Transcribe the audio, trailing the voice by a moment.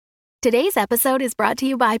Today's episode is brought to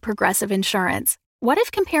you by Progressive Insurance. What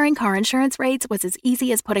if comparing car insurance rates was as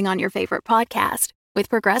easy as putting on your favorite podcast? With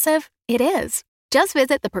Progressive, it is. Just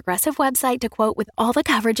visit the Progressive website to quote with all the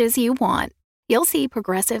coverages you want. You'll see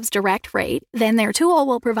Progressive's direct rate, then their tool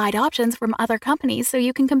will provide options from other companies so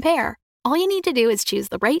you can compare. All you need to do is choose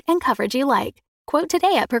the rate and coverage you like. Quote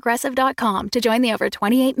today at Progressive.com to join the over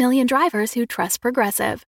 28 million drivers who trust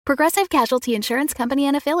Progressive. Progressive Casualty Insurance Company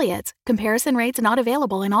and Affiliates. Comparison rates not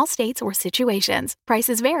available in all states or situations.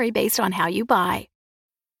 Prices vary based on how you buy.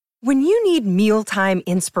 When you need mealtime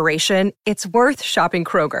inspiration, it's worth shopping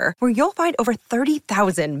Kroger, where you'll find over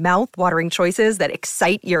 30,000 mouth-watering choices that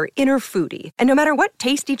excite your inner foodie. And no matter what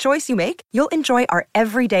tasty choice you make, you'll enjoy our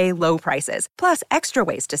everyday low prices, plus extra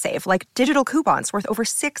ways to save, like digital coupons worth over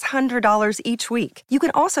 $600 each week. You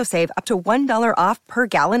can also save up to $1 off per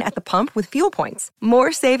gallon at the pump with fuel points.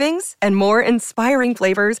 More savings and more inspiring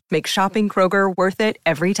flavors make shopping Kroger worth it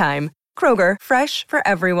every time. Kroger, fresh for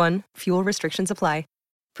everyone. Fuel restrictions apply.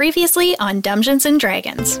 Previously on Dungeons &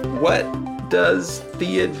 Dragons. What does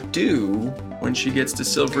Thea do when she gets to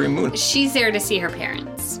Silvery Moon? She's there to see her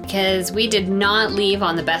parents, because we did not leave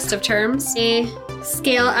on the best of terms. I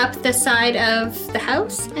scale up the side of the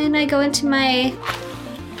house, and I go into my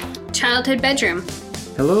childhood bedroom.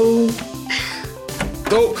 Hello?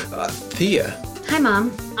 Oh, Thea. Hi,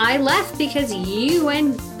 Mom. I left because you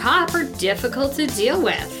and Pop are difficult to deal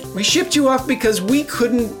with. We shipped you off because we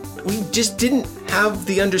just didn't have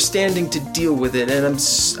the understanding to deal with it, and I'm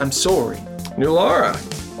sorry. Nulara,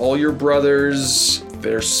 all your brothers,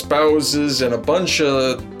 their spouses, and a bunch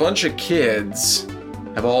of kids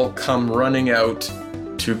have all come running out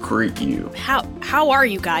to greet you. How are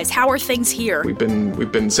you guys? How are things here? We've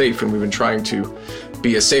been safe, and we've been trying to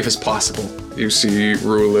be as safe as possible. You see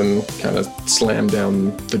Rulin kind of slam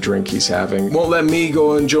down the drink he's having. Won't let me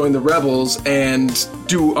go and join the rebels and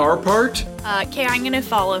do our part. Okay, I'm gonna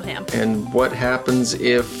follow him. And what happens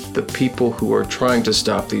if the people who are trying to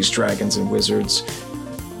stop these dragons and wizards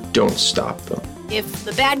don't stop them? If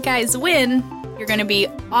the bad guys win, you're gonna be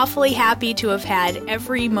awfully happy to have had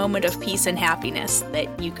every moment of peace and happiness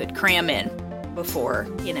that you could cram in before,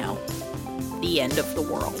 the end of the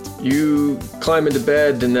world. You climb into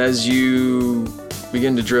bed, and as you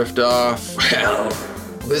begin to drift off, well,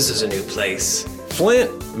 this is a new place.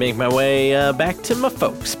 Flint! Make my way back to my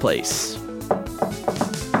folks' place.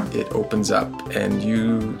 It opens up, and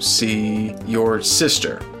you see your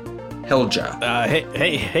sister, Helja.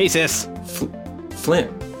 Hey, sis.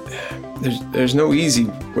 Flint, there's no easy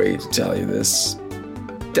way to tell you this.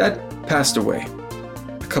 Dad passed away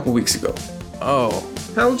a couple weeks ago. Oh.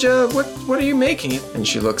 Helja, what are you making? And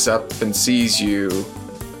she looks up and sees you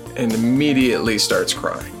and immediately starts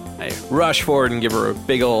crying. I rush forward and give her a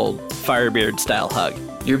big old Firebeard-style hug.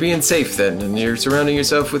 You're being safe then, and you're surrounding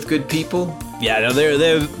yourself with good people? Yeah, no,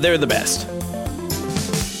 they're the best.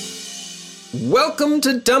 Welcome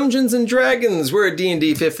to Dungeons & Dragons. We're a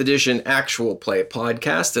D&D 5th edition actual play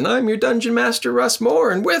podcast, and I'm your Dungeon Master, Russ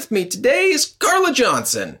Moore, and with me today is Carla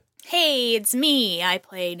Johnson. Hey, it's me. I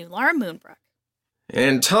play Nulara Moonbrook.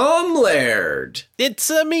 And Tom Laird. It's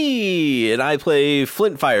me, and I play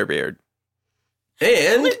Flint Firebeard.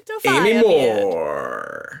 And Amy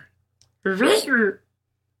Moore.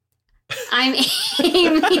 I'm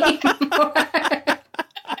Amy Moore.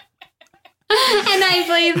 And I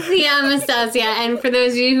play Thea Anastasia. And for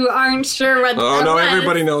those of you who aren't sure what that was... Oh, no,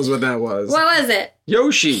 everybody knows what that was. What was it?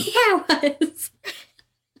 Yoshi. Yeah, it was.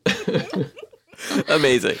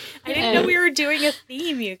 Amazing. I didn't know we were doing a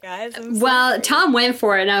theme, you guys. Well, Tom went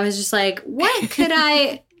for it, and I was just like, what could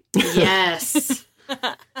I... Yes.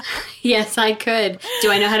 Yes, I could.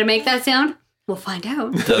 Do I know how to make that sound? We'll find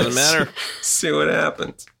out. Doesn't matter. See what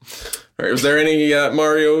happens. All right, was there any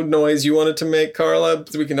Mario noise you wanted to make, Carla?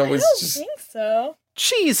 We can always I don't think so.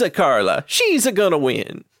 She's a Carla. She's a gonna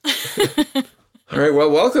win. All right, well,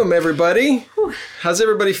 welcome, everybody. How's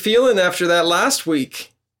everybody feeling after that last week?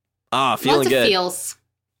 Feeling Lots good. Of feels.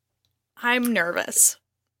 I'm nervous.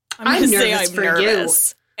 I'm nervous for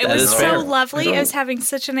nervous. you. It was so fair. lovely. I was having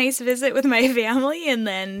such a nice visit with my family, and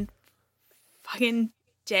then fucking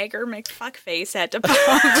Dagger McFuckface had to pop.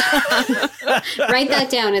 Write that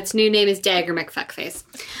down. Its new name is Dagger McFuckface.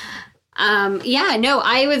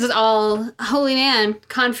 I was all, holy man,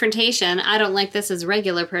 confrontation. I don't like this as a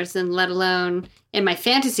regular person, let alone in my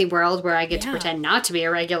fantasy world where I get to pretend not to be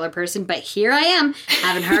a regular person. But here I am,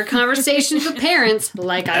 having hard conversations with parents,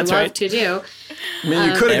 like I love to do. I mean,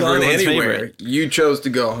 you could have gone Everyone's anywhere. favorite. You chose to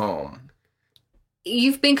go home.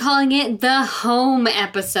 You've been calling it the home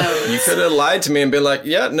episode. You could have lied to me and been like,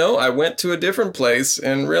 yeah, no, I went to a different place,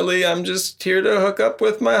 and really, I'm just here to hook up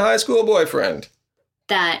with my high school boyfriend.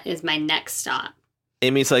 That is my next stop.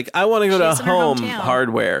 Amy's like, I want to go She's to in her Home hometown.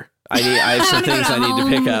 Hardware. I have some things I need to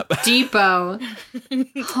pick up. Depot.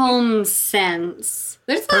 Home Sense.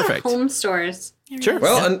 There's a lot of Perfect. home stores. Sure.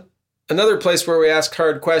 Well, another place where we ask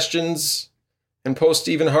hard questions and post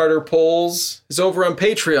even harder polls is over on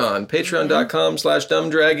Patreon.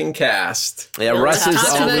 Patreon.com/dumbdragoncast. Yeah, Russ is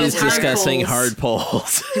Talk to always those hard discussing polls. hard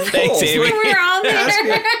polls. Thanks, Amy. We're all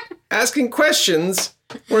there. Asking questions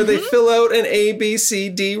where they fill out an A, B, C,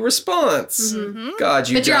 D response. God,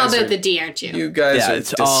 you But you're all guys about are, the D, aren't you? you guys Yeah, are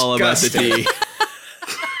it's all about the disgusting.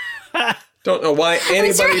 D. Don't know why I'm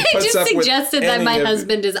anybody sorry, I puts just up with suggested that any my of-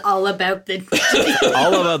 husband is all about the D.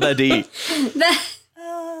 All about the D.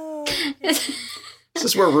 This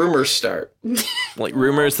is where rumors start. Like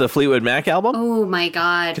Rumors, the Fleetwood Mac album? Oh my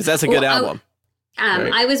God. Because that's a good Well, album.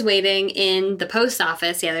 Right. I was waiting in the post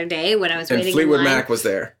office the other day when I was And waiting Fleetwood in line. Mac was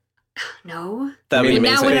there. No. That'd be I mean,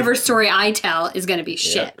 amazing. Now whatever story I tell is going to be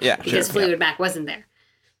shit. Yeah, because sure, Fleetwood Mac wasn't there.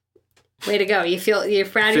 Way to go. You're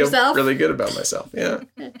proud I of feel yourself? really good about myself. Yeah.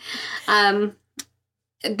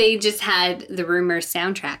 They just had the Rumors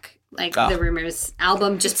soundtrack. Like Oh. the Rumors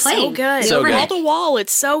album just So playing. good. The So overhead. Wall to wall.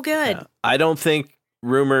 It's so good. I don't think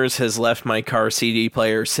Rumors has left my car CD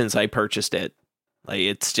player since I purchased it. Like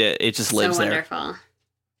it just lives so there. wonderful.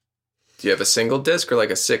 Do you have a single disc or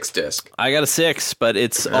like a 6 disc? I got a 6, but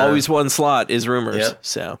it's always one slot is Rumors. Yeah.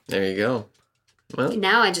 So There you go. Well,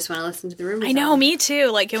 Now I just want to listen to the Rumors. I know, album. me too.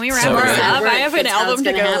 Like, can we wrap So this good. up? I have an That's how album it's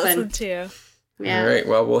to go gonna happen. listen to. Yeah. all right.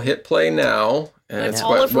 Well, we'll hit play now. And It's it's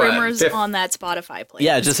all of Rumors Fifth- on that Spotify playlist.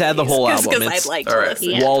 Yeah, just add the whole album. Because It's- I'd like all to right. listen.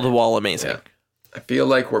 Yeah. wall to wall amazing. Yeah. I feel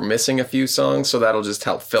like we're missing a few songs, so that'll just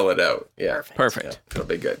help fill it out. Yeah. Perfect. Yeah, it'll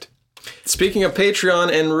be good. Speaking of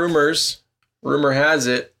Patreon and rumors, rumor has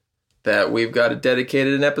it that we've got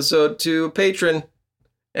dedicated an episode to a patron.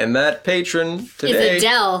 And that patron today Is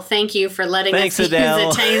Adele. Thank you for letting Thanks, us Adele.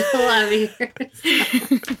 use the title of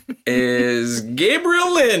yours. is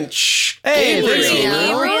Gabriel Lynch. Hey, Gabriel. thank you.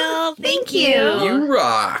 Gabriel, thank you. You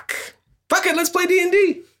rock. Fuck it, let's play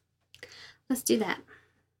D&D. Let's do that.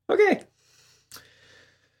 Okay.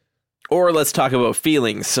 Or let's talk about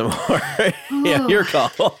feelings some more. Yeah, your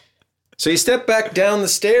call. So you step back down the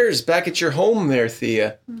stairs, back at your home there,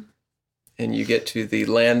 Thea. And you get to the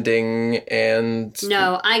landing and...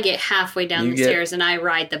 No, I get halfway down You the get- stairs and I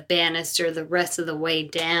ride the banister the rest of the way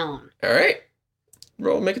down. All right.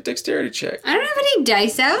 Roll, make a dexterity check. I don't have any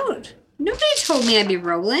dice out. Nobody told me I'd be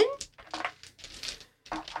rolling.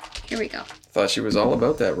 Here we go. Thought she was all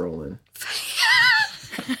about that rolling.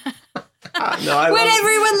 No, I Would love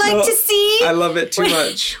everyone like to see? I love it too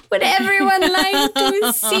much. Would everyone like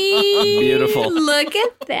to see? Beautiful. Look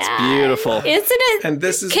at that. Beautiful. Isn't it? And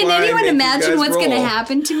this is Can why I anyone make you imagine guys what's going to roll.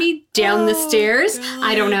 happen to me down the stairs?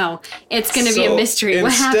 I don't know. It's going to be a So mystery.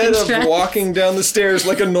 What Instead happened of to us? walking down the stairs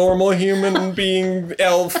like a normal human being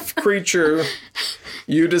elf creature,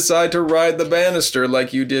 you decide to ride the banister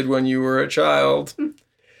like you did when you were a child.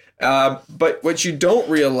 But what you don't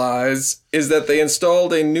realize is that they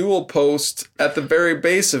installed a newel post at the very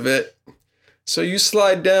base of it. So you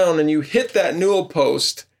slide down and you hit that newel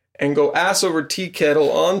post and go ass over tea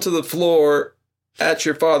kettle onto the floor at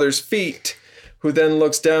your father's feet, who then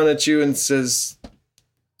looks down at you and says,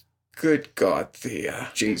 "Good God,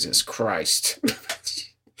 Thea, Jesus Christ."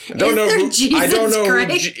 I don't Is know there who, I Jesus don't know who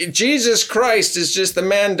Christ? Jesus Christ is just the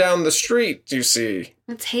man down the street, you see.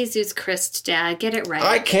 It's Jesus Christ, Dad. Get it right.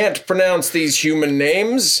 I can't pronounce these human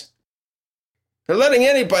names. They're letting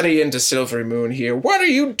anybody into Silvery Moon here. What are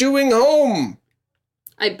you doing home?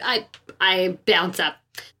 I bounce up.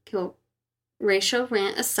 Go, racial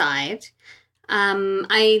rant aside,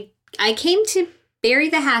 I came to bury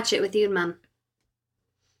the hatchet with you and Mum.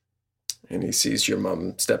 And he sees your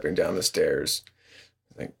mom stepping down the stairs.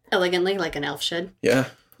 Elegantly, like an elf should. Yeah?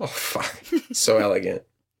 Oh, fuck. So elegant.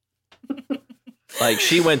 Like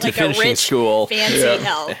she went to Like a finishing rich, school. fancy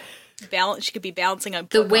Yeah. elf. She could be bouncing a The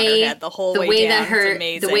book on her way head the whole the way way down. that her It's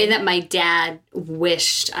amazing. the way that my dad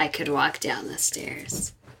wished I could walk down the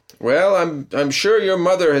stairs. Well, I'm sure your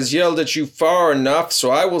mother has yelled at you far enough,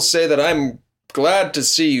 so I will say that I'm glad to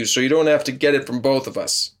see you, so you don't have to get it from both of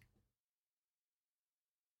us.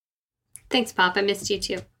 Thanks, Pop. I missed you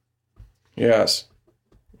too. Yes.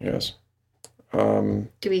 Yes.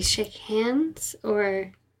 Do we shake hands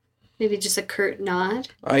or maybe just a curt nod?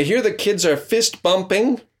 I hear the kids are fist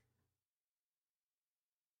bumping.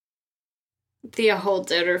 Thea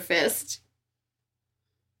holds out her fist.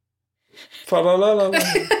 Fa-la-la-la.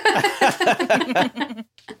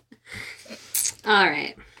 All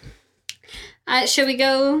right. Shall we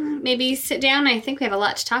go maybe sit down? I think we have a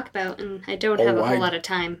lot to talk about, and I don't have a I whole lot of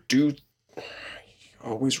time. Do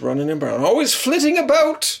Always running around, always flitting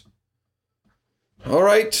about. All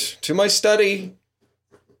right, to my study.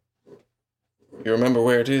 You remember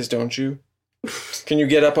where it is, don't you? Can you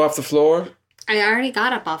get up off the floor? I already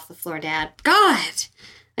got up off the floor, Dad. God!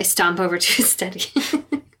 I stomp over to his study.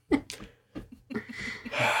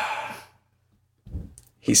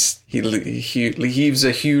 He heaves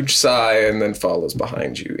a huge sigh and then follows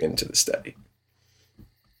behind you into the study.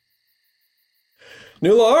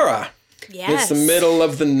 Nulara. Yes. It's the middle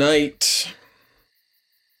of the night.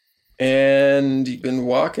 And you've been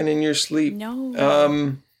walking in your sleep.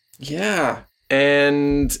 No. Yeah.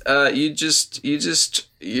 And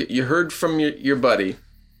you heard from your buddy.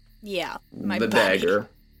 Yeah. My the buddy. Dagger.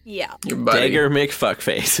 Yeah. Your buddy. Dagger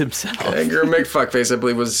McFuckface himself. Dagger McFuckface, I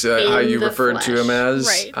believe, was how you the referred to him as.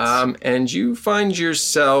 Right. And you find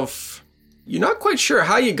yourself, you're not quite sure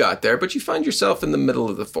how you got there, but you find yourself in the middle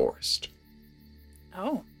of the forest.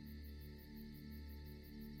 Oh.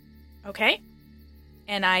 Okay.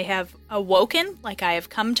 And I have awoken, like I have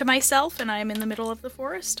come to myself, and I am in the middle of the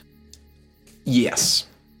forest? Yes.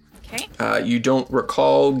 Okay. You don't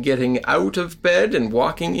recall getting out of bed and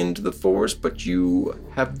walking into the forest, but you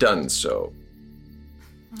have done so.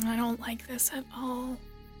 I don't like this at all.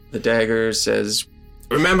 The Dagger says,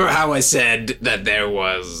 Remember how I said that there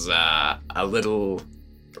was a little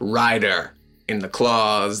rider in the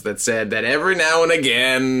clause that said that every now and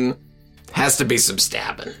again has to be some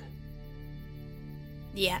stabbing?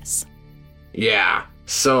 Yes. Yeah,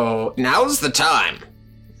 so now's the time.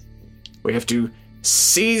 We have to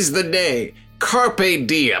seize the day. Carpe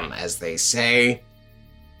diem, as they say.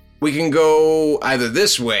 We can go either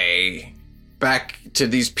this way, back to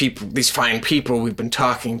these people, these fine people we've been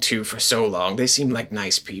talking to for so long. They seem like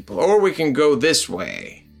nice people. Or we can go this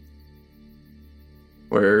way.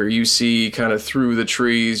 where you see kind of through the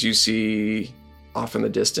trees, you see off in the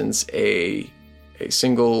distance a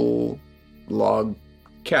single log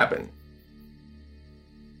cabin.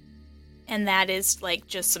 And that is like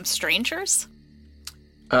just some strangers?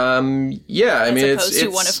 Yeah, I mean, as opposed it's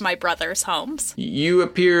to one of my brother's homes. It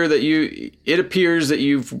appears that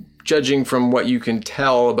you've, judging from what you can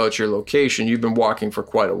tell about your location, you've been walking for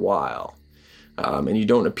quite a while. And you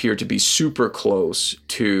don't appear to be super close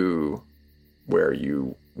to where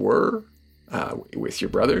you were with your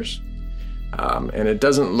brothers. And it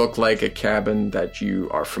doesn't look like a cabin that you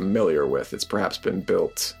are familiar with. It's perhaps been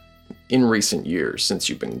built in recent years since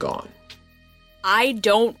you've been gone. I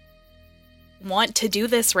don't want to do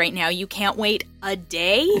this right now. You can't wait a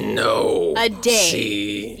day? No. A day.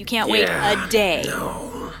 See, you can't wait a day.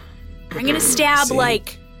 No. I'm gonna stab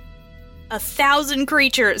like 1,000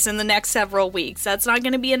 creatures in the next several weeks. That's not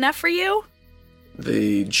gonna be enough for you?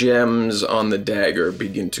 The gems on the dagger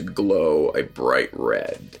begin to glow a bright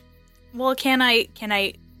red. Well, can I...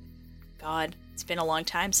 God, it's been a long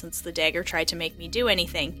time since the dagger tried to make me do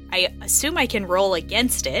anything. I assume I can roll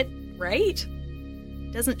against it, right?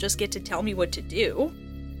 It doesn't just get to tell me what to do.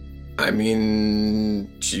 I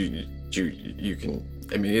mean, you can...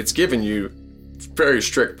 I mean, it's given you very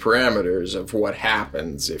strict parameters of what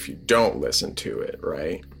happens if you don't listen to it,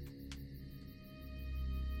 right?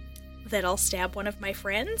 That I'll stab one of my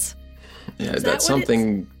friends? Yeah, Is that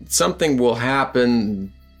what something will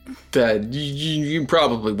happen that you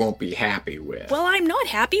probably won't be happy with. Well, I'm not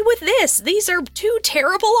happy with this. These are two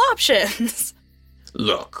terrible options.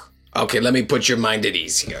 Look, okay, let me put your mind at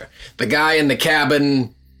ease here. The guy in the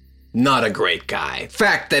cabin, not a great guy.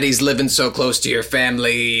 Fact that he's living so close to your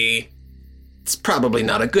family, it's probably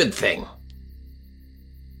not a good thing.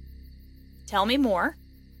 Tell me more.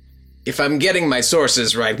 If I'm getting my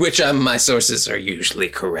sources right, which my sources are usually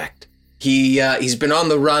correct, he's been on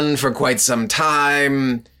the run for quite some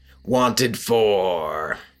time, wanted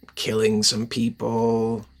for killing some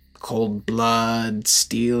people, cold blood,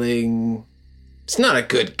 stealing. He's not a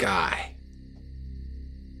good guy.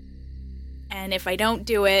 And if I don't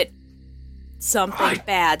do it, something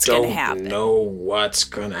bad's gonna happen. I don't know what's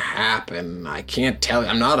gonna happen. I can't tell you.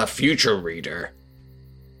 I'm not a future reader.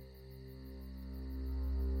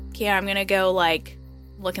 Okay, I'm gonna go,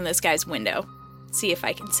 look in this guy's window. See if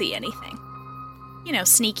I can see anything. You know,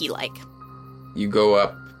 sneaky-like. You go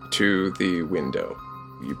up to the window.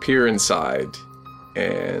 You peer inside,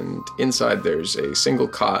 and inside there's a single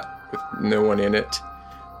cot with no one in it,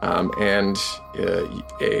 and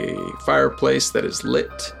a fireplace that is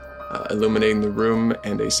lit, illuminating the room,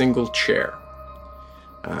 and a single chair,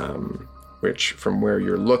 which, from where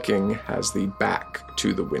you're looking, has the back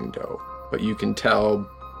to the window. But you can tell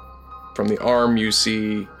from the arm you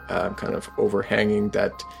see kind of overhanging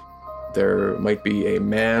that there might be a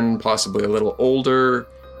man, possibly a little older,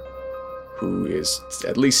 who is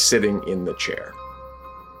at least sitting in the chair.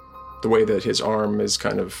 the way that his arm is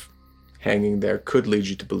kind of hanging there could lead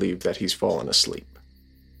you to believe that he's fallen asleep.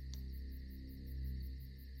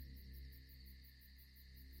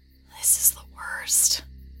 This is the worst.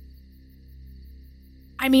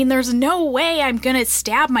 I mean, there's no way I'm gonna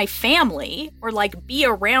stab my family or, like, be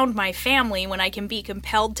around my family when I can be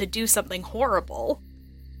compelled to do something horrible.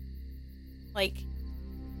 Like,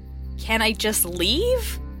 can I just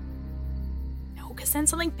leave? No, because then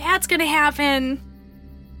something bad's gonna happen.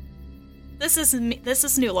 This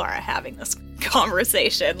is New Laura having this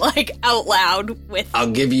conversation, like, out loud with...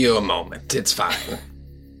 I'll give you a moment. It's fine.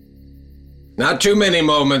 Not too many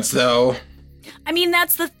moments, though. I mean,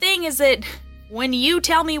 that's the thing, is that when you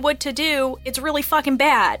tell me what to do, it's really fucking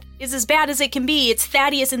bad. It's as bad as it can be. It's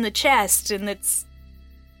Thaddeus in the chest, and it's...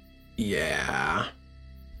 Yeah.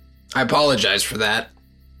 I apologize for that.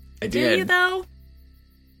 I did. Do you, though?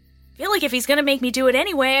 I feel like if he's gonna make me do it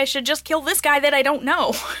anyway, I should just kill this guy that I don't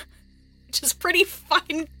know. Which is a pretty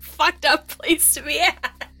fucking fucked up place to be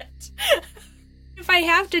at. If I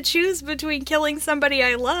have to choose between killing somebody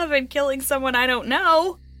I love and killing someone I don't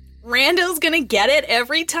know, Rando's gonna get it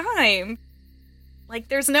every time. Like,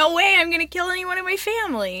 there's no way I'm gonna kill anyone in my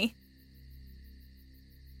family.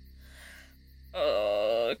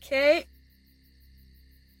 Okay.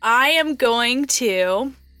 I am going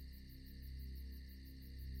to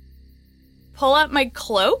pull up my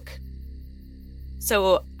cloak,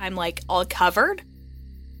 so I'm, like, all covered,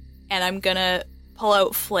 and I'm gonna pull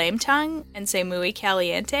out Flame Tongue and say Muy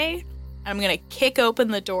Caliente. I'm gonna kick open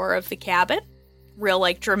the door of the cabin, real,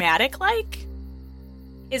 like, dramatic-like.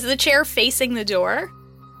 Is the chair facing the door?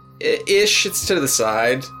 Ish, it's to the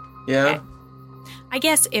side. Yeah. Okay. I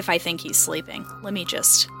guess if I think he's sleeping, let me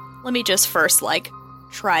just first, like,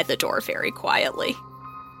 try the door very quietly.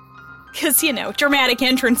 Because, you know, dramatic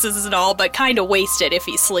entrances and all, but kind of wasted if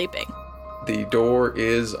he's sleeping. The door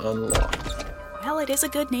is unlocked. Well, it is a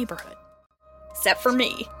good neighborhood. Except for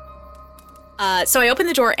me. So I open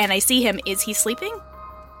the door and I see him. Is he sleeping?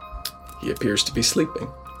 He appears to be sleeping.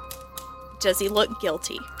 Does he look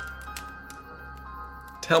guilty?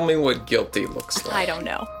 Tell me what guilty looks like. I don't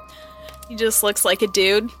know. He just looks like a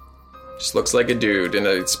dude. Just looks like a dude, and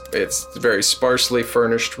it's a very sparsely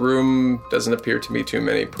furnished room. Doesn't appear to be too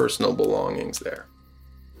many personal belongings there.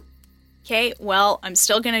 Okay, well, I'm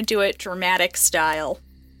still gonna do it dramatic style.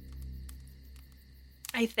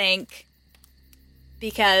 I think.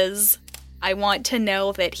 Because I want to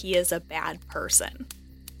know that he is a bad person.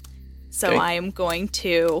 So Okay. I am going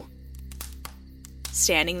to...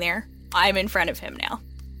 Standing there. I'm in front of him now.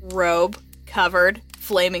 Robe, covered,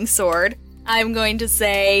 flaming sword. I'm going to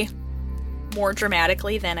say... more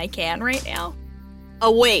dramatically than I can right now.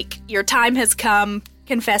 Awake, your time has come,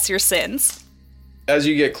 confess your sins. As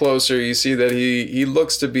you get closer, you see that he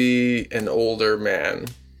looks to be an older man.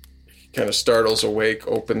 He kind of startles awake,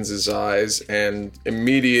 opens his eyes, and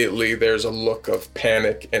immediately there's a look of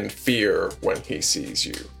panic and fear when he sees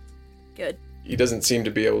you. Good. He doesn't seem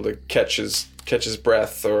to be able to catch his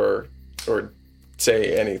breath or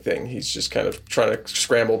say anything. He's just kind of trying to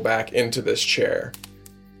scramble back into this chair.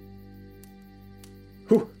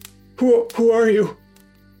 Who are you?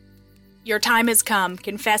 Your time has come.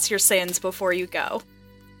 Confess your sins before you go.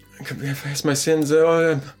 Confess my sins.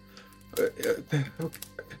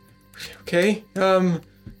 Okay.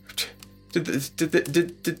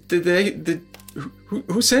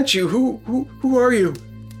 Who sent you? Who are you?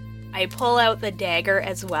 I pull out the dagger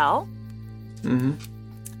as well.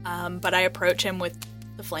 Mm-hmm. But I approach him with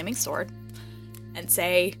the flaming sword and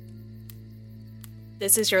say,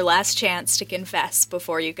 "This is your last chance to confess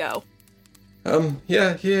before you go."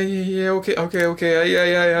 Yeah, okay.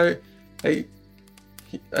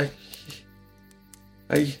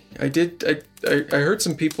 I did. I heard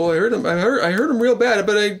some people. I heard them real bad.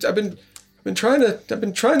 But I've been trying to.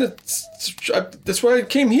 That's why I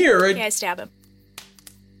came here. Okay, I stab him.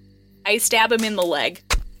 I stab him in the leg.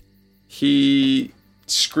 He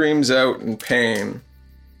screams out in pain,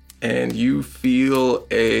 and you feel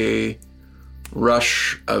a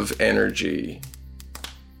rush of energy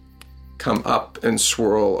come up and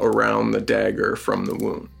swirl around the dagger from the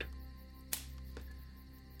wound.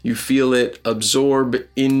 You feel it absorb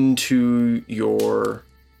into your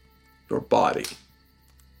body.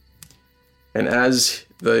 And as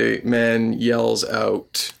the man yells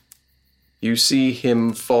out, you see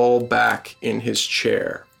him fall back in his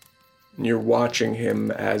chair. And you're watching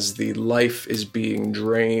him as the life is being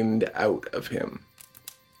drained out of him.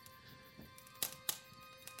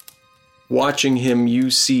 Watching him,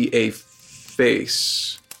 you see a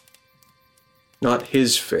face. Not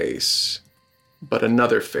his face, but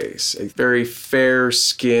another face. A very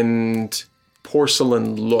fair-skinned,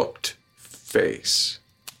 porcelain-looked face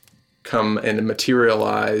come and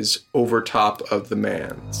materialize over top of the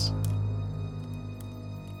man's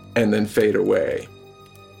and then fade away.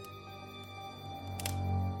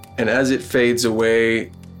 And as it fades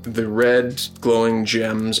away, the red glowing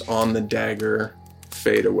gems on the dagger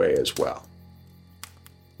fade away as well.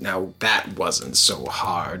 Now that wasn't so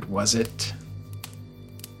hard, was it?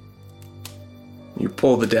 You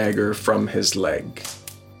pull the dagger from his leg,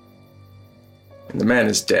 and the man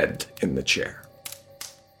is dead in the chair.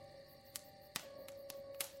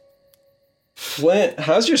 Flint,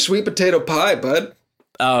 how's your sweet potato pie, bud?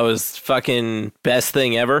 Oh, it was fucking best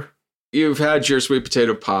thing ever. You've had your sweet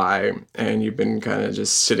potato pie, and you've been kind of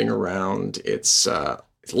just sitting around. It's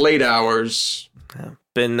late hours.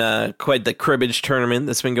 Been quite the cribbage tournament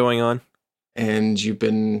that's been going on. And you've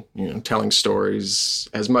been, telling stories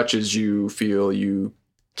as much as you feel you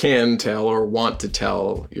can tell or want to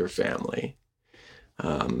tell your family.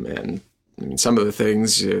 And I mean, some of the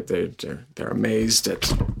things they're amazed at,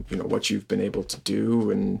 what you've been able to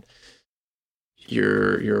do. And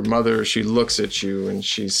your mother, she looks at you and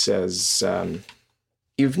she says,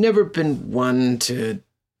 "You've never been one to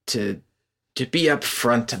be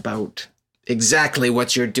upfront about exactly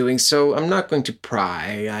what you're doing, so I'm not going to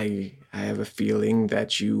pry. I have a feeling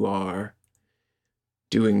that you are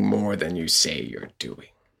doing more than you say you're doing."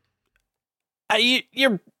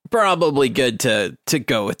 You're probably good to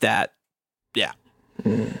go with that. Yeah.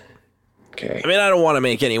 Okay. I mean, I don't want to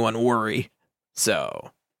make anyone worry,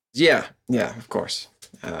 so. Yeah, of course.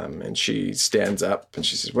 And she stands up and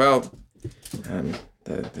she says, "Well,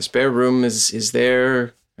 the spare room is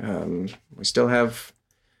there. We still have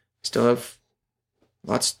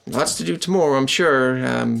lots to do tomorrow, I'm sure.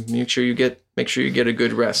 Make sure you get a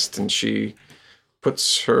good rest." And she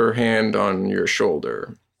puts her hand on your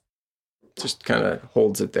shoulder, just kind of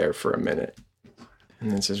holds it there for a minute,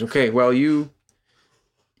 and then says, "Okay, well, you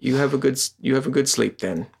have a good sleep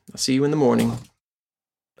then. I'll see you in the morning."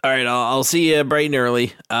 All right, I'll see you bright and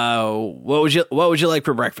early. What would you like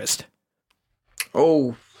for breakfast?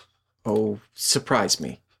 Oh, surprise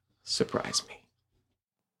me.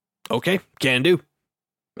 Okay, can do.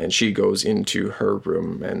 And she goes into her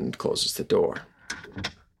room and closes the door.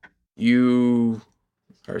 You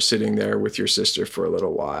are sitting there with your sister for a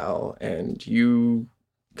little while, and you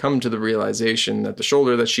come to the realization that the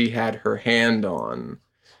shoulder that she had her hand on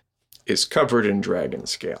is covered in dragon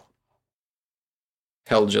scale.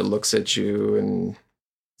 Helga looks at you and,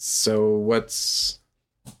 "So what's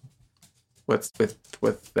with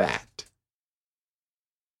that?"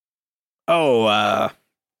 Oh,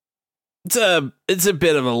 it's a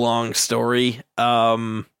bit of a long story.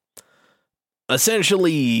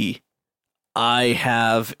 Essentially, I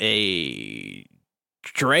have a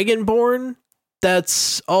dragonborn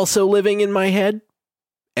that's also living in my head,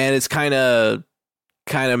 and it's kind of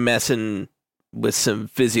messing with some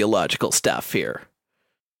physiological stuff here.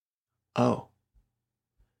 Oh.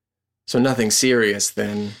 So nothing serious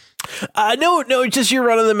then. No, just your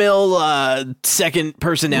run-of-the-mill second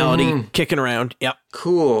personality kicking around. Yep.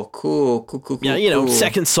 Cool. Yeah,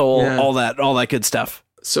 second soul, yeah. all that good stuff.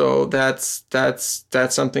 So that's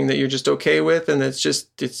something that you're just okay with, and it's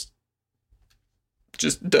just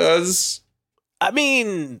does. I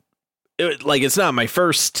mean, it's not my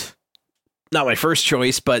first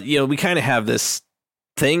choice, but we kind of have this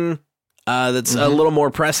thing that's a little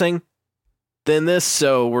more pressing than this,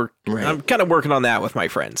 so I'm kind of working on that with my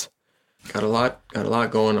friends. Got a lot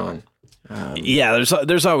going on. Yeah,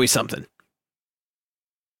 there's always something.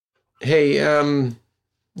 Hey,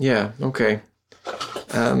 yeah, okay.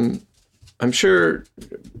 I'm sure.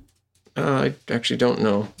 I actually don't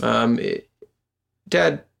know.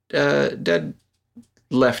 Dad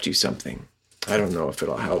left you something. I don't know if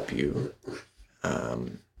it'll help you.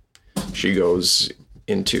 She goes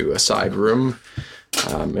into a side room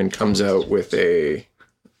and comes out with a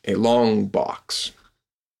long box,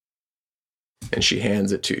 and she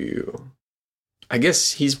hands it to you. I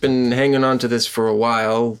guess he's been hanging on to this for a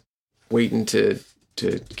while, waiting to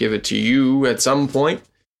give it to you at some point.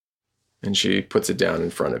 And she puts it down in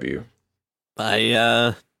front of you.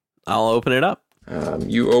 I'll open it up.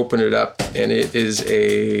 You open it up, and it is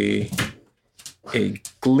a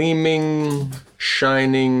gleaming,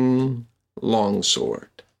 shining longsword.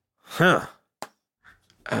 Huh.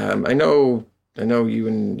 I know you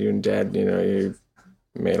and Dad, you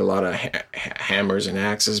made a lot of hammers and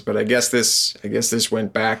axes, but I guess this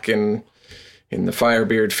went back in the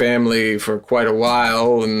Firebeard family for quite a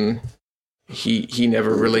while, and he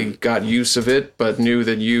never really got use of it, but knew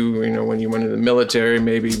that you when you went in the military,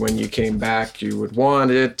 maybe when you came back, you would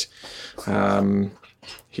want it.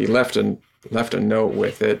 He left a left a note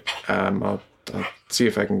with it. I'll see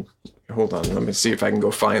if I can, hold on, let me see if I can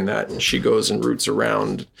go find that. And she goes and roots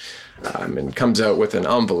around and comes out with an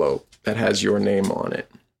envelope that has your name on it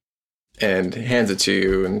and hands it to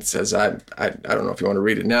you and says, I don't know if you want to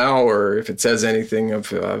read it now or if it says anything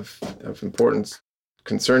of importance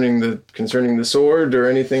concerning the sword or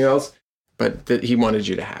anything else, but that he wanted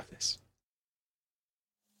you to have this.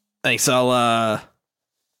 Thanks. I'll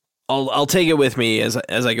take it with me as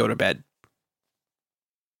I go to bed.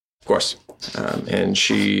 Of course. And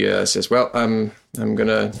she says, well, I'm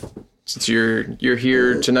gonna, since you're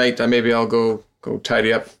here tonight, maybe I'll go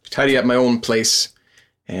tidy up my own place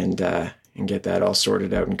and get that all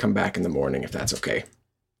sorted out and come back in the morning if that's okay.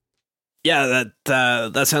 Yeah,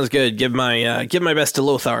 that sounds good. Give my best to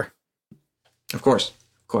Lothar. Of course,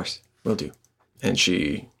 will do. And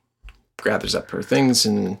she gathers up her things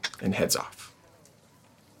and heads off.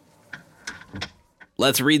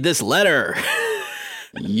 Let's read this letter.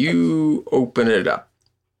 You open it up,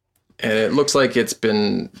 and it looks like it's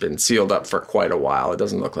been sealed up for quite a while. It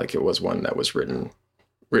doesn't look like it was one that was written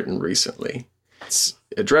recently. It's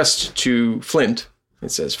addressed to Flint.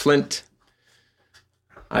 It says, Flint,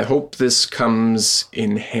 I hope this comes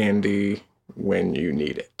in handy when you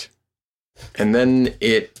need it. And then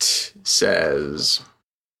it says,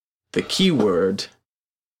 the keyword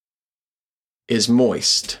is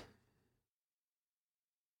moist.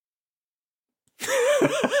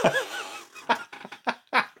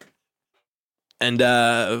 And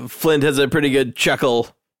Flint has a pretty good chuckle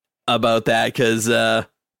about that because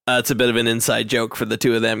it's a bit of an inside joke for the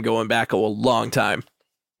two of them going back a long time.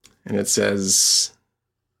 And it says,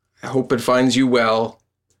 I hope it finds you well.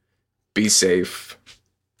 Be safe.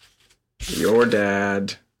 Your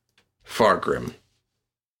dad, Fargrim.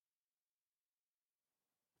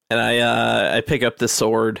 And I pick up the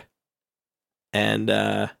sword and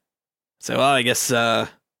say, well, I guess we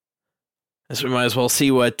might as well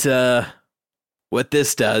see what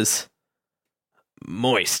this does.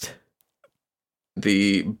 Moist.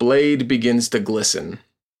 The blade begins to glisten.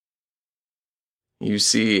 You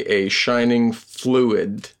see a shining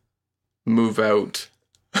fluid move out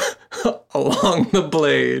along the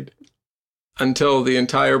blade until the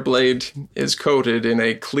entire blade is coated in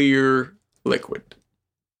a clear liquid.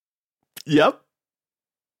 Yep.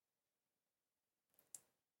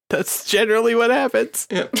 That's generally what happens.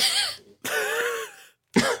 Yep.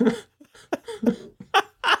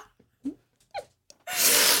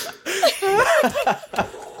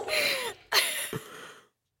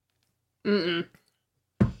 Mm-mm.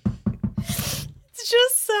 It's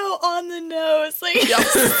just so on the nose. Like,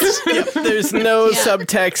 Yep, there's no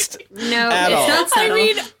subtext No, at it's all. not subtle. I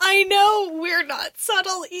mean, I know we're not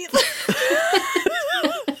subtle either.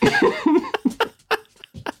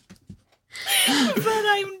 But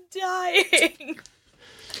I'm dying.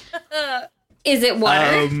 Is it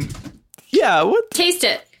water? Yeah, what? Taste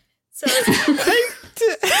it. So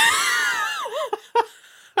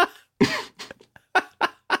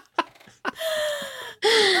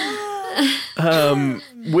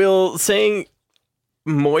Will saying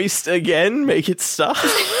moist again make it stop?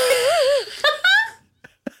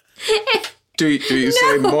 Do you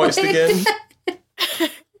say moist again?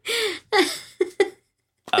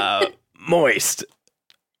 Moist.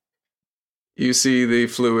 You see the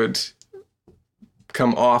fluid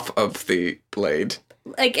come off of the blade.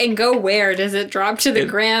 Like, and go where? Does it drop to the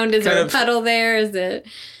ground? Is there kind a of- puddle there? Is it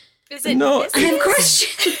No, I have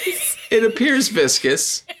questions. it appears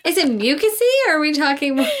viscous. Is it mucusy, or are we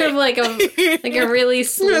talking more of like a really I'm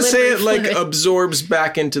slippery gonna say it like fluid? absorbs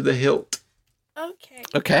back into the hilt. okay.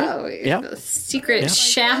 Okay. Oh, Yep. a secret Yep.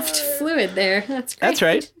 shaft fluid there. That's great. That's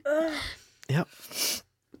right. Yep.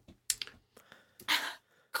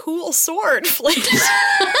 Cool sword, Flint.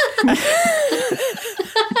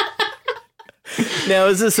 Now,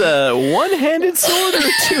 is this a one-handed sword or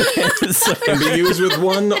a two-handed sword? Can be used with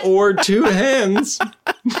one or two hands.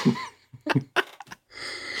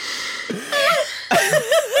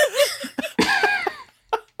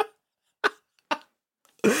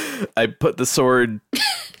 I put the sword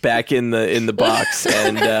back in the box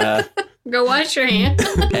and Go wash your hands.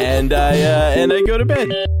 and I go to bed.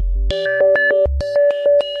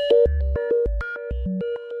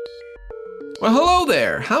 Well, hello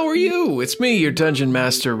there. How are you? It's me, your Dungeon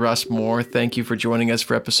Master, Russ Moore. Thank you for joining us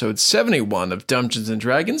for episode 71 of Dungeons &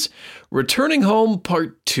 Dragons, Returning Home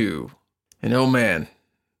Part 2. And oh man,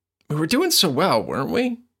 we were doing so well, weren't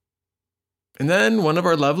we? And then one of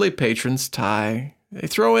our lovely patrons, Ty, they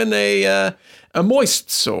throw in a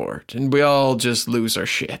moist sword, and we all just lose our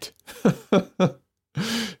shit.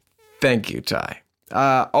 Thank you, Ty.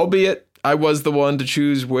 Albeit, I was the one to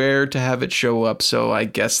choose where to have it show up, so I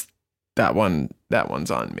guess that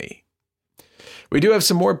one's on me. We do have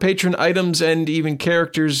some more patron items and even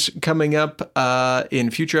characters coming up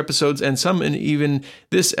in future episodes, and some in even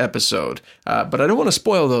this episode. But I don't want to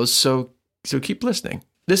spoil those, so keep listening.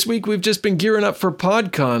 This week we've just been gearing up for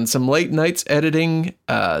PodCon, some late nights editing,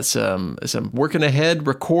 some working ahead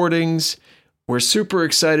recordings. We're super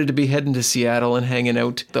excited to be heading to Seattle and hanging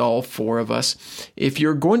out, all four of us. If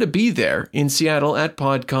you're going to be there in Seattle at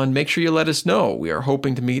PodCon, make sure you let us know. We are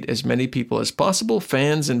hoping to meet as many people as possible,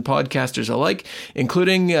 fans and podcasters alike,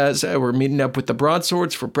 including we're meeting up with the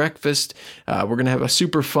Broadswords for breakfast. We're going to have a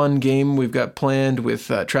super fun game we've got planned with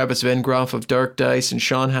Travis Vengroff of Dark Dice and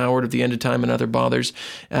Sean Howard of The End of Time and Other Bothers.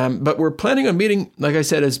 But we're planning on meeting, like I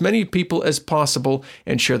said, as many people as possible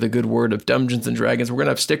and share the good word of Dungeons & Dragons. We're going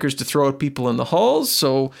to have stickers to throw at people in the halls,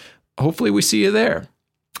 so hopefully we see you there.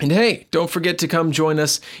 And hey, don't forget to come join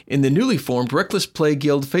us in the newly formed Reckless Play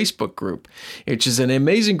Guild Facebook group, which is an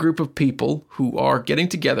amazing group of people who are getting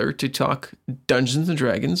together to talk Dungeons &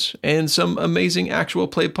 Dragons and some amazing actual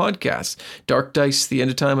play podcasts. Dark Dice, The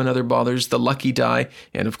End of Time and Other Bothers, The Lucky Die,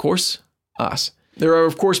 and of course, us. There are,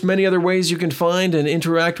 of course, many other ways you can find and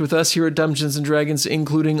interact with us here at Dungeons & Dragons,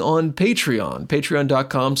 including on Patreon,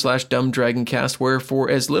 patreon.com/dumbdragoncast, where for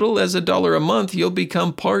as little as $1 a month, you'll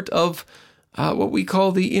become part of what we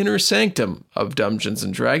call the inner sanctum of Dungeons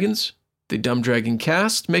 & Dragons, the Dumb Dragon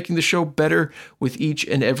Cast, making the show better with each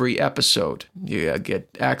and every episode. You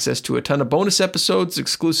get access to a ton of bonus episodes,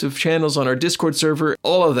 exclusive channels on our Discord server,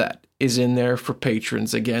 all of that is in there for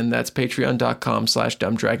patrons. Again, that's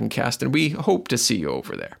patreon.com/dumbdragoncast, and we hope to see you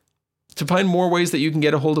over there. To find more ways that you can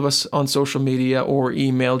get a hold of us on social media or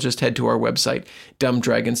email, just head to our website,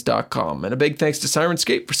 dumbdragons.com. And a big thanks to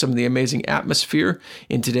Syrinscape for some of the amazing atmosphere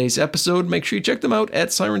in today's episode. Make sure you check them out at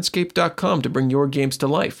Syrinscape.com to bring your games to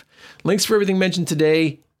life. Links for everything mentioned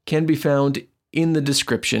today can be found in the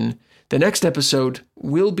description. The next episode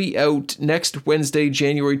will be out next Wednesday,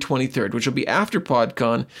 January 23rd, which will be after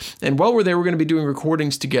PodCon. And while we're there, we're going to be doing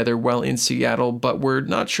recordings together while in Seattle, but we're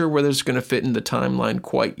not sure whether it's going to fit in the timeline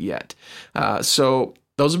quite yet. So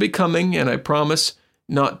those will be coming, and I promise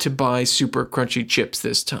not to buy super crunchy chips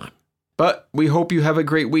this time. But we hope you have a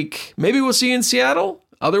great week. Maybe we'll see you in Seattle.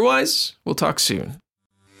 Otherwise, we'll talk soon.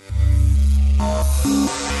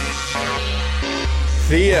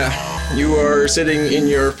 Thea, you are sitting in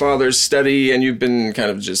your father's study, and you've been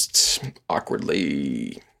kind of just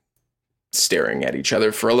awkwardly staring at each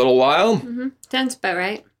other for a little while. Mm-hmm. Sounds about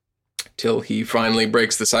right. Till he finally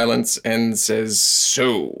breaks the silence and says,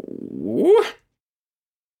 "So,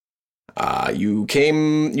 you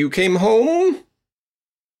came home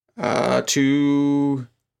to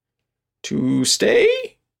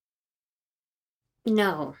stay?"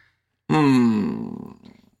 No.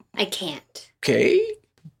 I can't. Okay.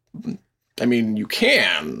 I mean, you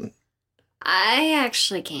can. I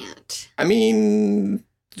actually can't. I mean,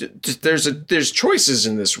 there's choices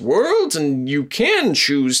in this world, and you can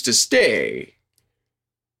choose to stay.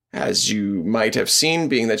 As you might have seen,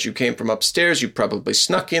 being that you came from upstairs, you probably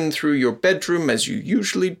snuck in through your bedroom as you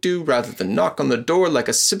usually do, rather than knock on the door like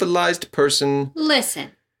a civilized person.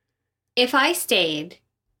 Listen, if I stayed,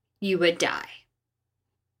 you would die.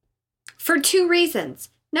 For 2 reasons.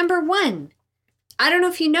 Number 1, I don't know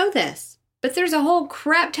if you know this, but there's a whole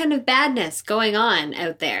crap ton of badness going on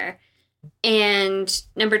out there. And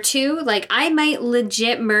number 2, I might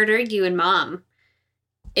legit murder you and Mom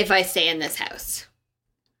if I stay in this house.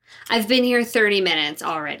 I've been here 30 minutes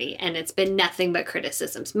already, and it's been nothing but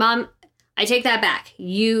criticisms. Mom, I take that back.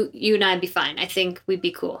 You and I'd be fine. I think we'd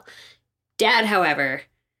be cool. Dad, however,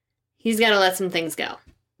 he's got to let some things go.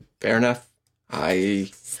 Fair enough.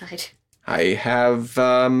 I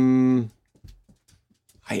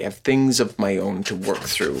have things of my own to work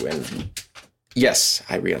through, and yes,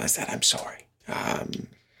 I realize that. I'm sorry.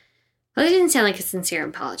 Well, it didn't sound like a sincere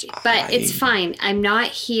apology, but it's fine. I'm not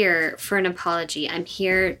here for an apology. I'm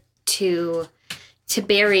here to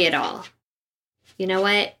bury it all. You know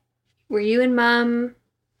what? Were you and Mom,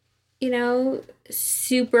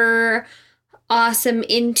 super awesome,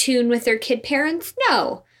 in tune with their kid parents?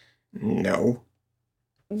 No. No.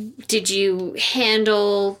 Did you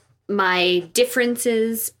handle my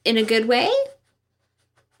differences in a good way?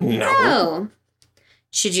 No.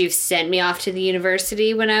 Should you have sent me off to the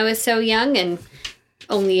university when I was so young and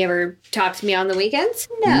only ever talked to me on the weekends?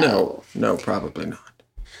 No. No, probably not.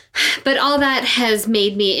 But all that has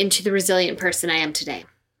made me into the resilient person I am today.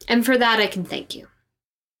 And for that, I can thank you.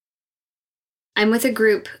 I'm with a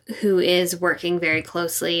group who is working very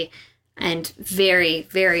closely and very,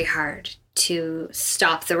 very hard to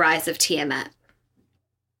stop the rise of Tiamat.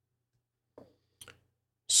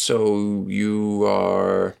 So you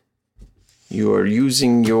are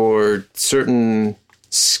using your certain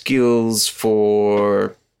skills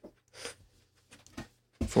for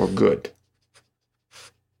good.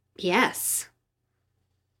 Yes.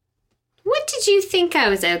 What did you think I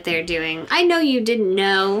was out there doing? I know you didn't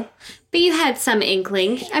know, but you had some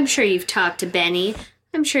inkling. I'm sure you've talked to Benny.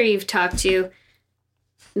 I'm sure you've talked to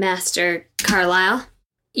Master Carlisle.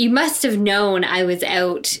 You must have known I was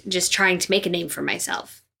out just trying to make a name for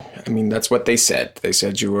myself. I mean, that's what they said. They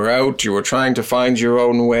said you were out, you were trying to find your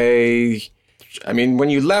own way. I mean, when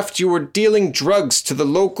you left, you were dealing drugs to the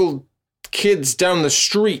local kids down the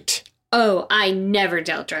street. Oh, I never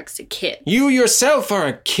dealt drugs to kids. You yourself are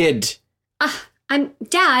a kid.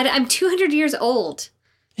 Dad, I'm 200 years old.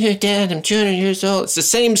 Yeah, Dad, I'm 200 years old. It's the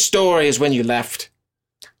same story as when you left.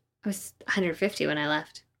 I was 150 when I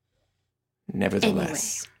left.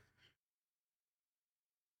 Nevertheless.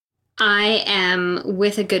 I am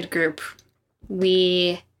with a good group.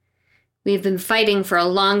 We've been fighting for a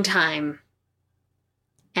long time.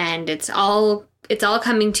 And it's all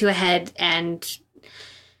coming to a head, and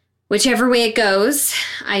whichever way it goes,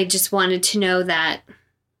 I just wanted to know that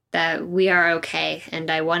we are okay, and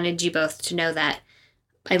I wanted you both to know that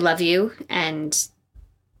I love you and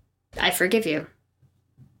I forgive you.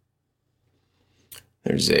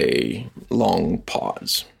 There's a long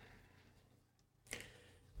pause.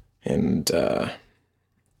 And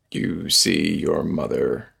you see your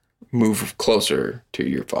mother move closer to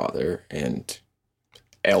your father and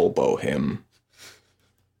elbow him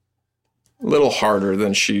a little harder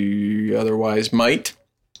than she otherwise might.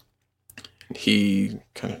 He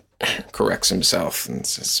kind of corrects himself and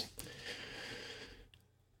says,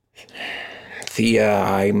 Thea,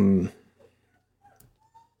 I'm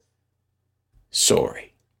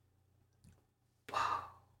sorry.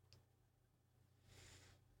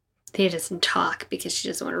 Thea doesn't talk because she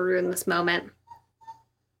doesn't want to ruin this moment.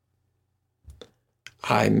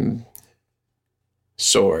 I'm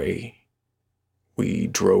sorry we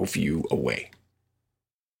drove you away.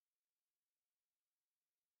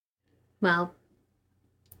 Well,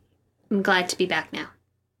 I'm glad to be back now.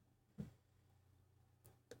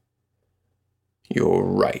 You're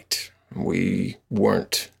right. We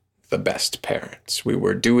weren't the best parents. We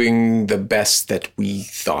were doing the best that we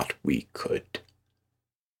thought we could.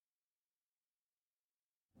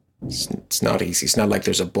 It's not easy. It's not like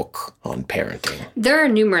there's a book on parenting. There are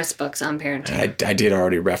numerous books on parenting. I did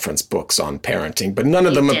already reference books on parenting, but none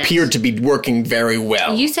of them appeared to be working very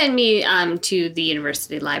well. You sent me to the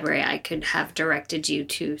university library. I could have directed you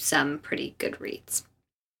to some pretty good reads.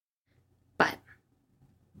 But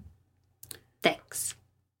thanks.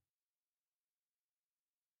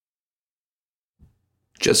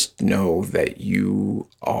 Just know that you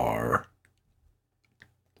are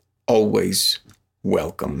always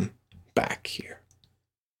welcome back here.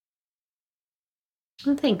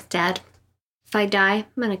 Well, thanks, Dad. If I die, I'm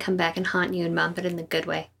going to come back and haunt you and Mom, but in the good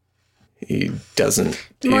way. He doesn't...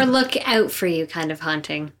 More look out for you kind of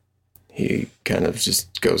haunting. He kind of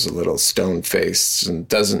just goes a little stone-faced and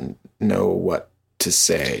doesn't know what to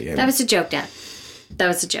say. And that was a joke, Dad. That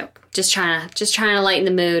was a joke. Just trying to lighten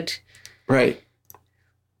the mood. Right.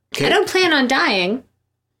 Okay. I don't plan on dying.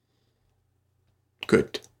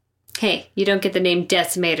 Good. Hey, you don't get the name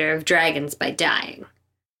Decimator of Dragons by dying.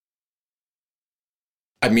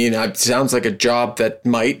 I mean, it sounds like a job that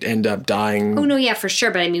might end up dying. Oh, no, yeah, for sure.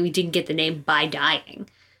 But I mean, we didn't get the name by dying.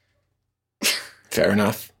 Fair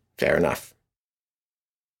enough. Fair enough.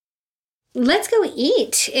 Let's go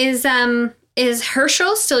eat. Is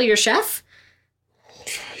Herschel still your chef?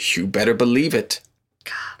 You better believe it.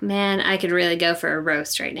 God, man, I could really go for a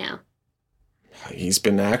roast right now. He's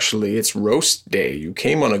been it's roast day. You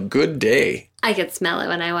came on a good day. I could smell it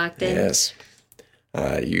when I walked in. Yes.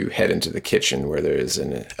 You head into the kitchen where there is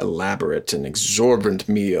an elaborate and exorbitant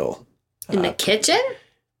meal. In the kitchen?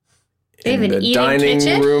 They in have an the eating dining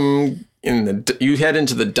kitchen? room. You head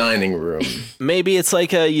into the dining room. Maybe it's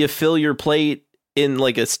like you fill your plate in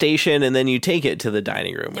like a station and then you take it to the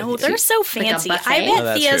dining room. No, they're so fancy. buffet? I bet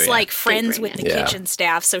that's Thea's true, yeah. like friends with the Yeah. kitchen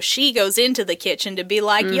staff, so she goes into the kitchen to be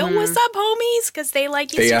like, "Yo, what's up, homies?" Because they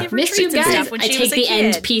like used to give her Miss you treats and guys. stuff when I she take was a the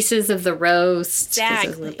kid. end pieces of the roast. 'Cause those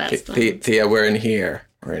are the Exactly. best ones. Thea, we're in here.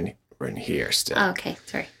 We're in here still. Oh, okay,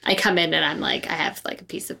 sorry. I come in and I'm like, I have like a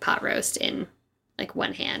piece of pot roast in like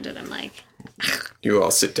one hand, and I'm like, You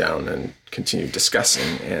all sit down and continue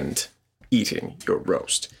discussing and eating your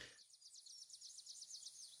roast.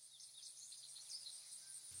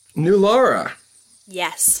 New Laura,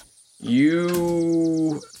 Yes.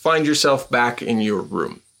 you find yourself back in your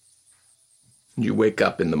room. You wake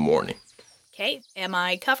up in the morning. Okay. Am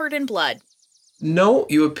I covered in blood? No,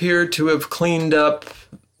 you appear to have cleaned up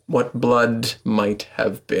what blood might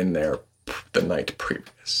have been there the night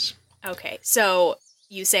previous. Okay, so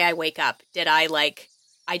you say I wake up. Did I,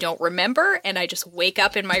 I don't remember, and I just wake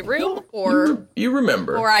up in my room? Or you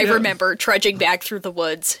remember. Or I remember trudging back through the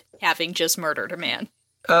woods, having just murdered a man.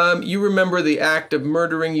 You remember the act of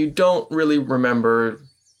murdering. You don't really remember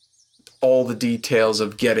all the details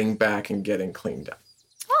of getting back and getting cleaned up.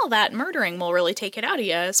 Well, that murdering will really take it out of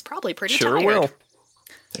you. It's probably pretty tired. Sure will.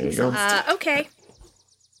 There you go. Okay.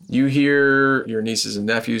 You hear your nieces and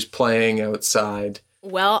nephews playing outside.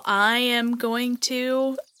 Well, I am going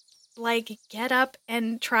to, get up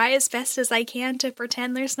and try as best as I can to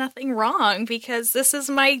pretend there's nothing wrong, because this is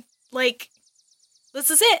my, this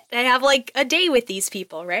is it. I have, a day with these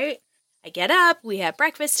people, right? I get up, we have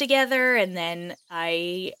breakfast together, and then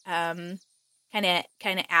I, kind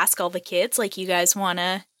of ask all the kids, you guys want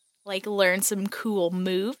to, learn some cool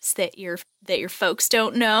moves that your folks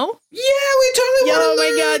don't know? Yeah, we totally want to Oh my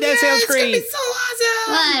learn. God, that sounds It's gonna be great. so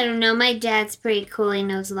awesome. Well, I don't know. My dad's pretty cool. He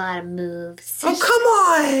knows a lot of moves. Oh, come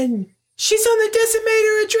on. She's on the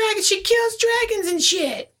Decimator of Dragons. She kills dragons and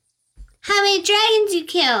shit. How many dragons you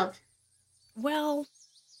killed? Well,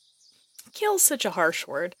 kill's such a harsh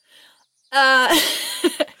word.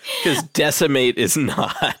 Because decimate is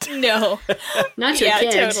not. No. Not your Yeah,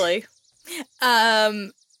 kids. totally.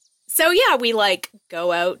 So yeah, we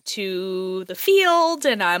go out to the field,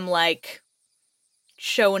 and I'm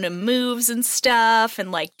showing him moves and stuff,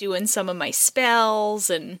 and doing some of my spells,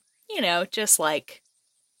 and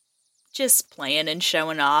just playing and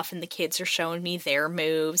showing off, and the kids are showing me their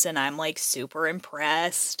moves, and I'm super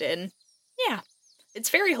impressed, and yeah, it's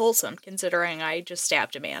very wholesome considering I just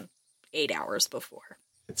stabbed a man 8 hours before.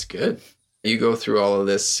 It's good. You go through all of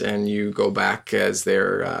this, and you go back as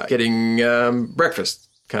they're getting breakfast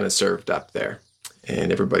kind of served up there. And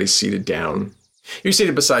everybody's seated down. You're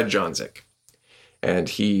seated beside Johnzik. And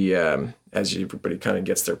he, as everybody kind of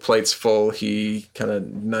gets their plates full, he kind of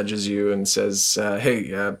nudges you and says,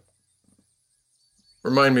 hey,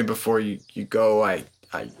 remind me before you go, I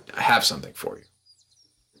have something for you.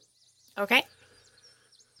 Okay.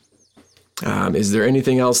 Is there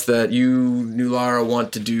anything else that you, Nulara,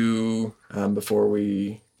 want to do before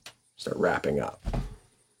we start wrapping up?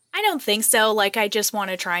 I don't think so. I just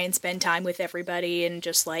want to try and spend time with everybody and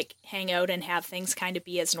just, hang out and have things kind of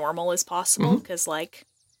be as normal as possible. Because,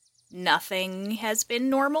 nothing has been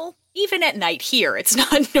normal. Even at night here, it's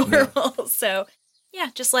not normal. No. So, yeah,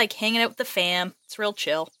 just, hanging out with the fam. It's real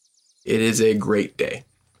chill. It is a great day.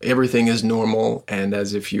 Everything is normal and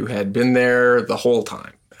as if you had been there the whole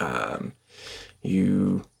time.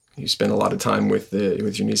 You spend a lot of time with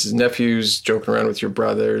your nieces and nephews, joking around with your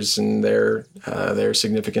brothers and their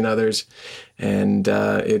significant others, and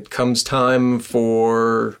it comes time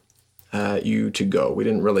for you to go. We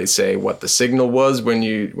didn't really say what the signal was when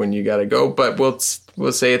you got to go, but we'll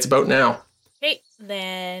say it's about now. Okay,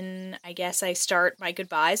 then I guess I start my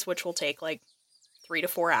goodbyes, which will take 3 to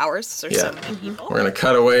 4 hours. There's so many people. We're gonna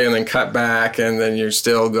cut away and then cut back, and then you're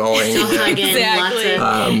still going.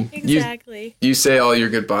 Exactly. You say all your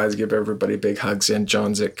goodbyes, give everybody big hugs, and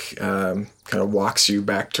Johnzik kind of walks you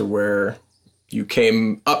back to where you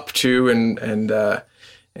came up to and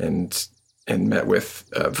met with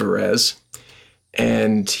Verez.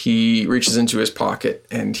 And he reaches into his pocket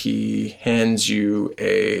and he hands you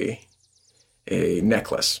a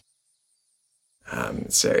necklace.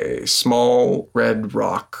 It's a small red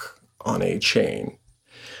rock on a chain.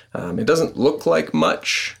 It doesn't look like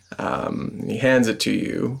much. He hands it to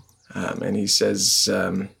you, and he says,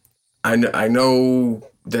 I know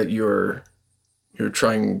that you're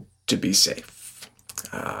trying to be safe,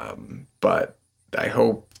 but I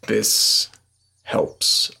hope this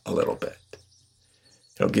helps a little bit.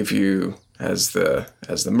 It'll give you, as the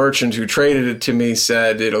merchant who traded it to me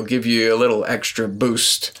said, it'll give you a little extra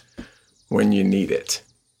boost when you need it.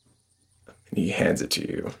 And he hands it to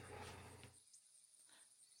you.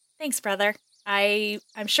 Thanks, brother.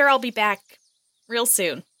 I'm sure I'll be back real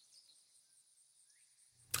soon.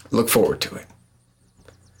 Look forward to it.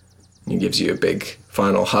 He gives you a big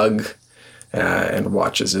final hug and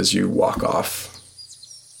watches as you walk off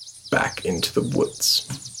back into the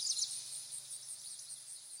woods.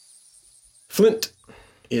 Flint,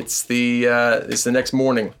 it's the next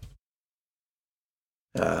morning.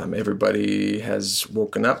 Everybody has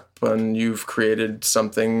woken up and you've created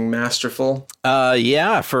something masterful.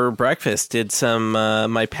 Yeah, for breakfast, did some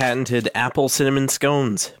my patented apple cinnamon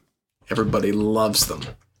scones. Everybody loves them.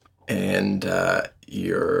 And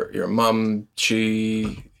your mom,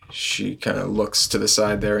 she kind of looks to the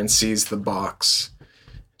side there and sees the box.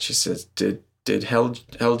 She says, Did did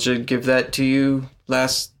Helga give that to you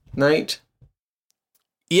last night?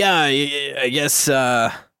 Yeah, I guess.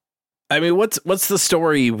 I mean, what's the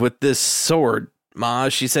story with this sword, Ma?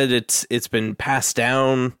 She said it's been passed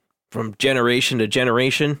down from generation to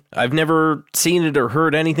generation. I've never seen it or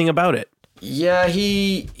heard anything about it. Yeah,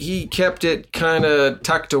 he kept it kind of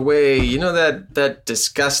tucked away. You know that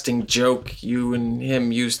disgusting joke you and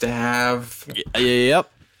him used to have?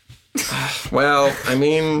 Yep. Well, I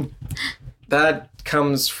mean, that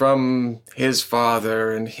comes from his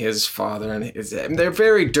father and his father and his... They're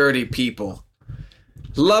very dirty people.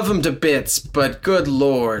 Love them to bits, but good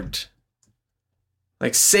lord.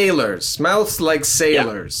 Like sailors. Mouths like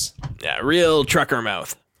sailors. Yeah, real trucker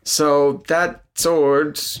mouth. So that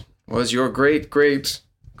sword was your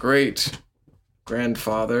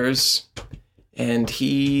great-great-great-grandfather's, and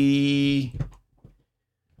he,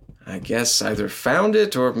 I guess, either found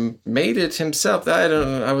it or made it himself. I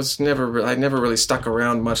don't know. I never really stuck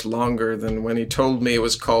around much longer than when he told me it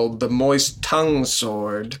was called the Moist Tongue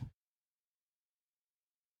Sword.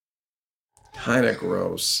 Kinda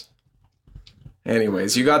gross.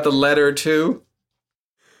 Anyways, you got the letter too?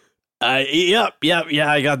 Yep.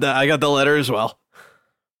 I got the letter as well.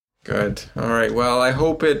 Good. All right. Well, I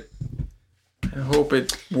hope it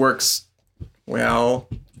works well.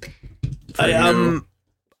 I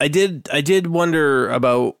did wonder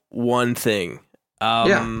about one thing.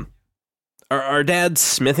 Yeah. Are Dad's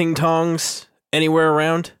smithing tongs anywhere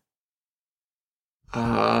around?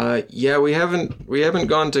 Yeah, we haven't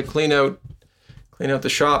gone to clean out the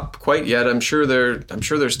shop quite yet. I'm sure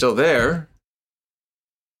they're still there.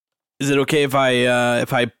 Is it okay if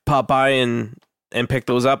I pop by and pick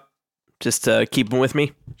those up, just to keep them with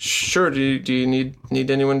me? Sure. Do you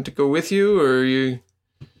need anyone to go with you, or are you?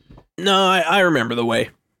 No, I remember the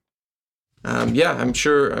way. Yeah, I'm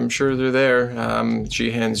sure they're there.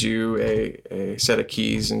 She hands you a set of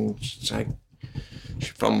keys, and she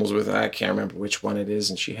fumbles with it. I can't remember which one it is,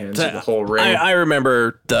 and she hands you the whole ring. I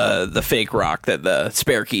remember the fake rock that the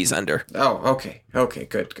spare key's under. Oh, okay,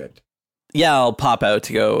 good. Yeah, I'll pop out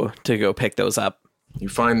to go pick those up. You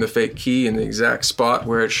find the fake key in the exact spot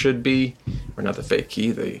where it should be, or not the fake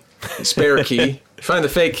key, the spare key. You find the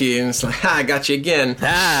fake key, and it's like, ha, I got you again.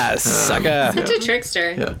 Ah, sucker. Such a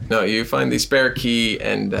trickster. Yeah. No, you find the spare key,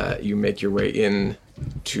 and you make your way in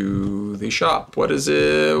to the shop. What does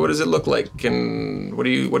it look like, and what are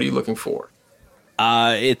you looking for?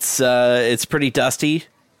 It's pretty dusty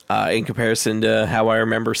in comparison to how I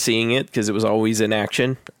remember seeing it, because it was always in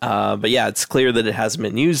action. But yeah, it's clear that it hasn't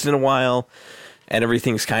been used in a while, and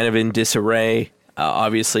everything's kind of in disarray.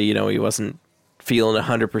 Obviously, he wasn't feeling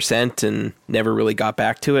 100% and never really got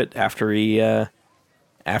back to it after he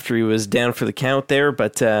was down for the count there.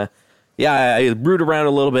 But yeah, I root around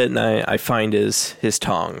a little bit, and I find his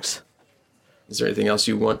tongs. Is there anything else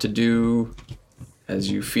you want to do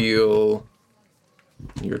as you feel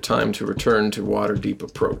your time to return to Waterdeep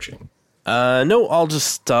approaching? No, I'll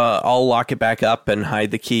just I'll lock it back up and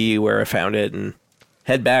hide the key where I found it and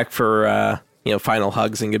head back for final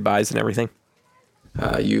hugs and goodbyes and everything.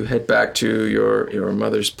 You head back to your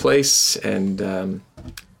mother's place, and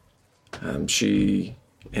she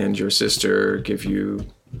and your sister give you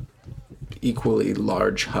equally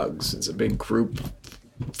large hugs. It's a big group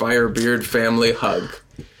Firebeard family hug.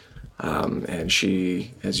 And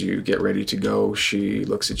she, as you get ready to go, she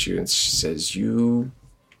looks at you and she says, "You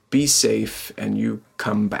be safe and you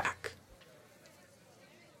come back."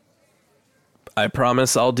 I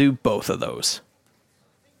promise I'll do both of those.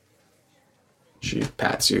 She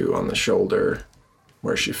pats you on the shoulder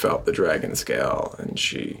where she felt the dragon scale, and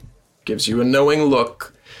she gives you a knowing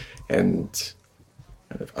look and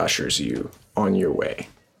kind of ushers you on your way.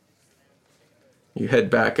 You head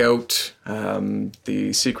back out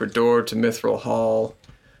the secret door to Mithril Hall,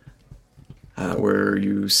 where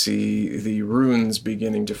you see the runes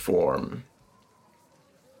beginning to form.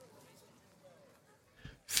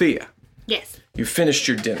 Thea. Yes. You finished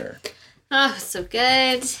your dinner. Oh, so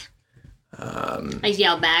good. I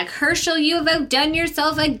yell back, "Herschel, you have outdone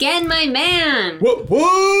yourself again, my man!"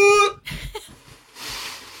 What?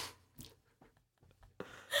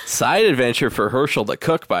 Side adventure for Herschel to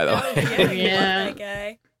cook, by the way. Yeah. That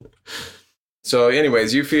guy. So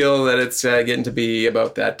anyways, you feel that it's getting to be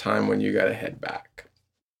about that time when you gotta head back.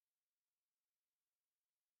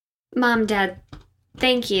 Mom, Dad,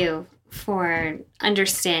 thank you for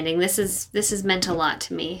understanding. This has meant a lot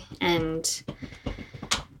to me. And,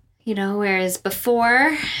 whereas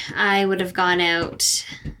before I would have gone out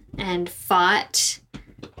and fought,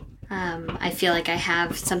 I feel like I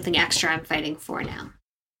have something extra I'm fighting for now.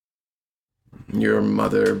 Your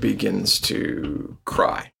mother begins to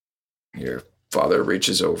cry. Your father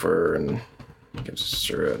reaches over and gives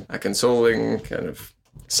her a consoling kind of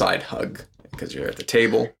side hug because you're at the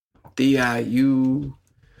table. Thea, you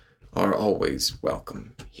are always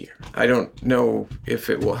welcome here. I don't know if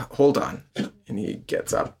it will hold on. And he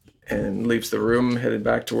gets up and leaves the room, headed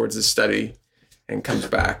back towards his study, and comes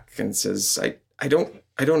back and says, I don't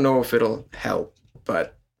know if it'll help,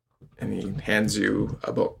 but, and he hands you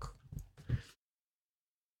a book.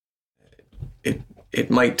 It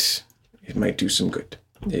might do some good.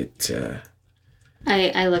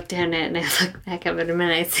 I look down at it and I look back up at him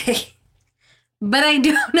and I say, but I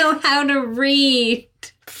don't know how to read.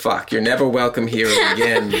 Fuck, you're never welcome here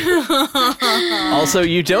again. Also,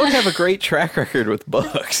 you don't have a great track record with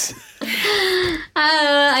books.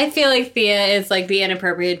 I feel like Thea is like the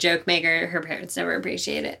inappropriate joke maker. Her parents never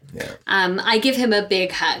appreciate it. Yeah. I give him a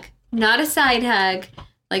big hug. Not a side hug,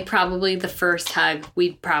 like probably the first hug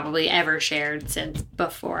we probably ever shared since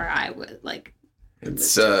before I was like...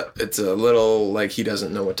 It's a little like he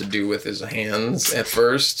doesn't know what to do with his hands at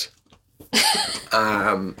first.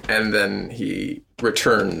 And then he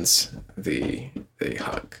returns the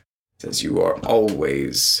hug. Says, you are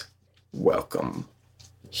always welcome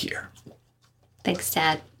here. Thanks,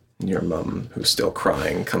 Dad. Your mom, who's still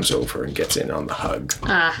crying, comes over and gets in on the hug.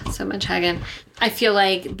 So much hugging. I feel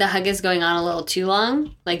like the hug is going on a little too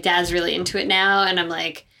long. Like, Dad's really into it now, and I'm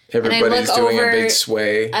like... Everybody's doing a big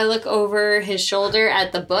sway. I look over his shoulder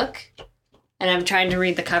at the book, and I'm trying to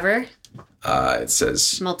read the cover. It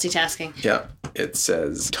says... Multitasking. Yeah. It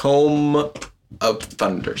says, Tome of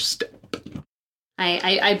Thunderstep.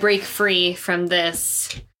 I break free from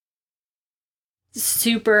this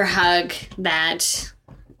super hug that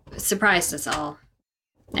surprised us all.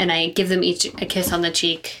 And I give them each a kiss on the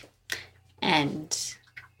cheek. And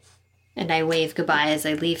I wave goodbye as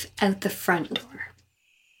I leave out the front door.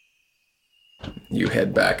 You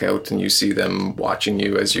head back out and you see them watching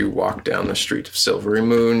you as you walk down the street of Silvery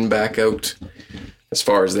Moon back out as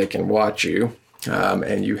far as they can watch you.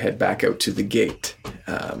 And you head back out to the gate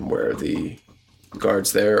where the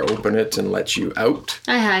guards there open it and let you out.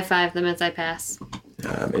 I high-five them as I pass.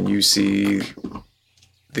 And you see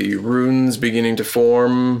the runes beginning to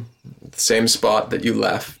form, the same spot that you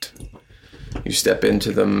left. You step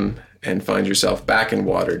into them and find yourself back in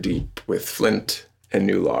Waterdeep with Flint and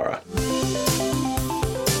New Lara.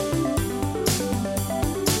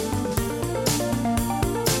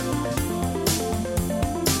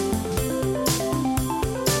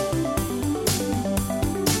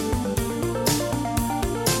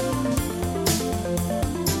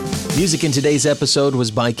 Music in today's episode was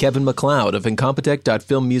by Kevin MacLeod of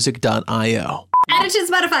Incompetech.filmmusic.io. Add it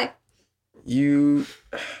to Spotify.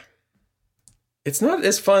 It's not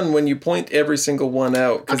as fun when you point every single one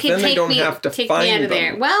out, because then they don't have to take find me out of them.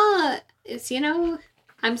 there. Well, it's,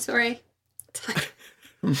 I'm sorry.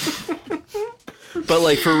 But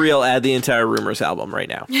like for real, add the entire Rumors album right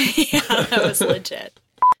now. Yeah, that was legit.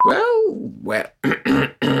 Well,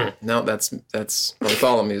 no, that's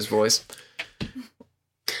Bartholomew's voice.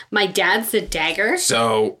 My dad's the dagger.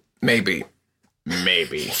 So, maybe.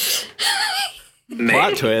 Plot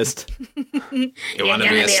twist. You want to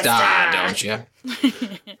be a star, don't you?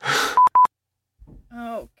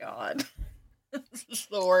 Oh, God. This is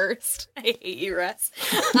the worst. I hate you, Russ.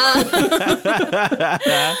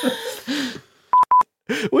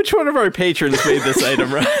 Which one of our patrons made this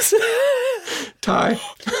item, Russ? Ty.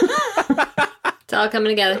 It's all coming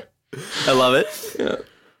together. I love it. Yeah.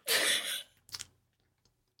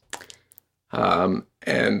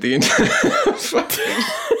 And the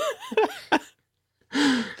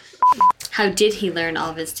How did he learn all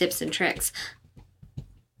of his tips and tricks?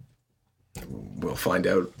 We'll find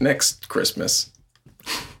out next Christmas.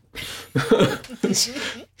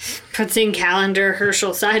 Puts in calendar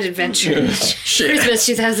Herschel side adventure. Shit. Christmas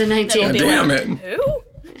 2019. God damn it. Who?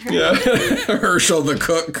 Yeah. Herschel the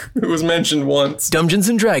cook, who was mentioned once.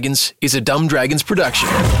 Dungeons & Dragons is a Dumb Dragons production.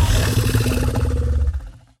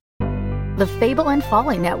 The Fable and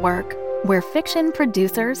Folly Network, where fiction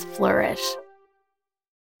producers flourish.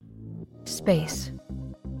 Space.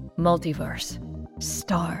 Multiverse.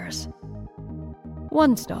 Stars.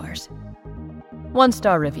 1 stars. 1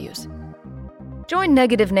 star reviews. Join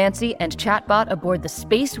Negative Nancy and Chatbot aboard the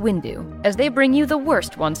Space Windu as they bring you the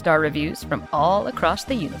worst 1-star reviews from all across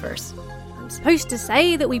the universe. I'm supposed to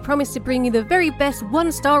say that we promise to bring you the very best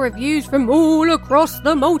 1-star reviews from all across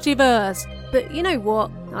the multiverse. But you know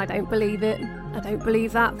what? I don't believe it. I don't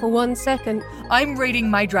believe that for 1 second. I'm rating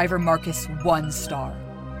my driver Marcus 1 star.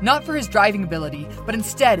 Not for his driving ability, but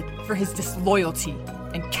instead for his disloyalty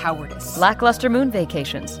and cowardice. Lackluster moon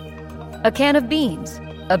vacations. A can of beans.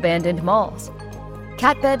 Abandoned malls.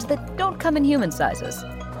 cat beds that don't come in human sizes.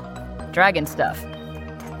 Dragon stuff.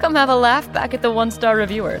 Come have a laugh back at the One Star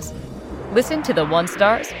Reviewers. Listen to the One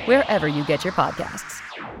Stars wherever you get your podcasts.